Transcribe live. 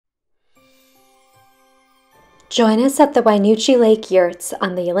Join us at the Wynoochee Lake Yurts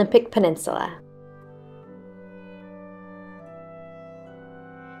on the Olympic Peninsula.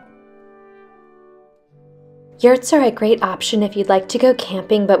 Yurts are a great option if you'd like to go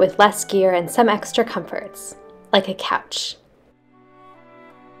camping but with less gear and some extra comforts, like a couch.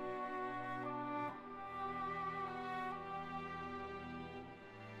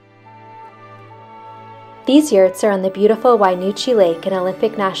 These yurts are on the beautiful Wynoochee Lake in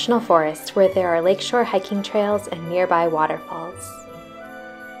Olympic National Forest, where there are lakeshore hiking trails and nearby waterfalls.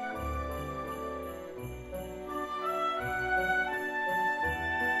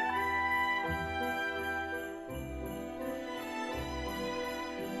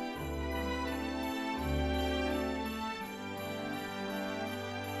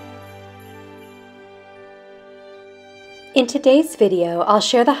 In today's video, I'll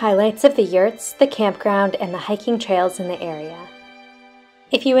share the highlights of the yurts, the campground, and the hiking trails in the area.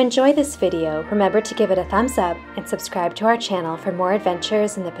 If you enjoy this video, remember to give it a thumbs up and subscribe to our channel for more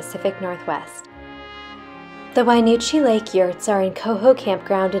adventures in the Pacific Northwest. The Wynoochee Lake Yurts are in Coho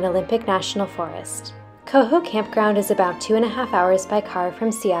Campground in Olympic National Forest. Coho Campground is about 2.5 hours by car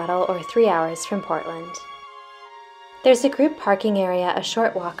from Seattle or 3 hours from Portland. There's a group parking area a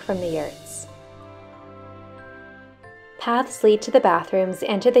short walk from the yurts. Paths lead to the bathrooms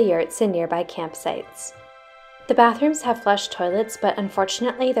and to the yurts and nearby campsites. The bathrooms have flush toilets, but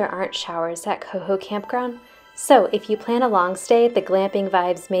unfortunately there aren't showers at Coho Campground, so if you plan a long stay, the glamping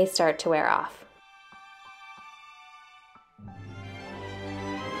vibes may start to wear off.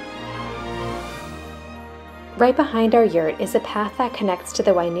 Right behind our yurt is a path that connects to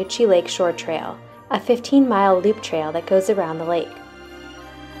the Wynoochee Lakeshore Trail, a 15-mile loop trail that goes around the lake.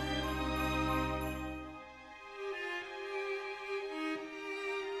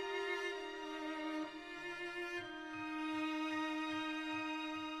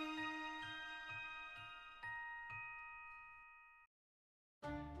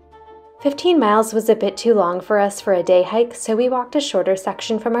 "15 miles was a bit too long for us for a day hike, so we walked a shorter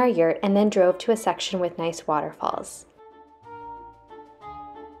section from our yurt and then drove to a section with nice waterfalls.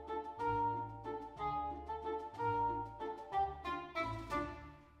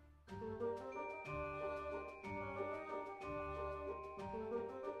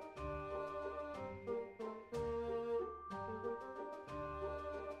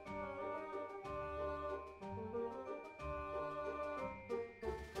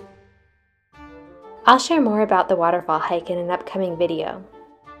 I'll share more about the waterfall hike in an upcoming video.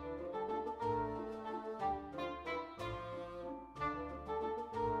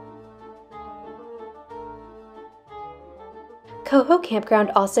 Coho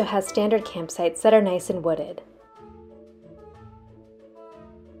Campground also has standard campsites that are nice and wooded.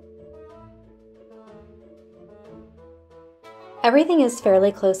 Everything is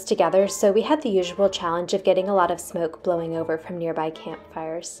fairly close together, so we had the usual challenge of getting a lot of smoke blowing over from nearby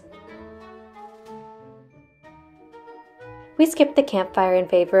campfires. We skipped the campfire in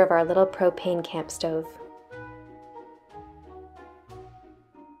favor of our little propane camp stove.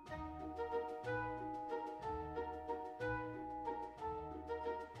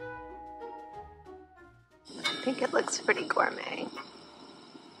 I think it looks pretty gourmet.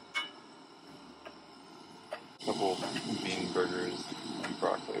 A couple bean burgers and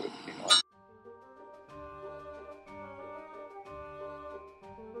broccoli with quinoa.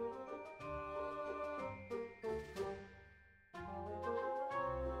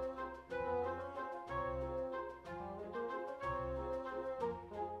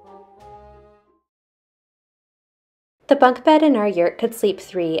 The bunk bed in our yurt could sleep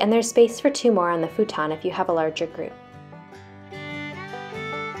 3, and there's space for 2 more on the futon if you have a larger group.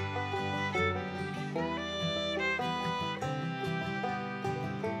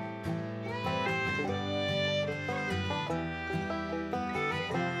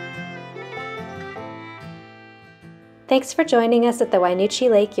 Thanks for joining us at the Wynoochee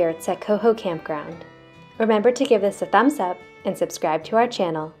Lake Yurts at Coho Campground. Remember to give this a thumbs up and subscribe to our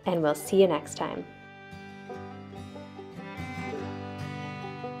channel, and we'll see you next time.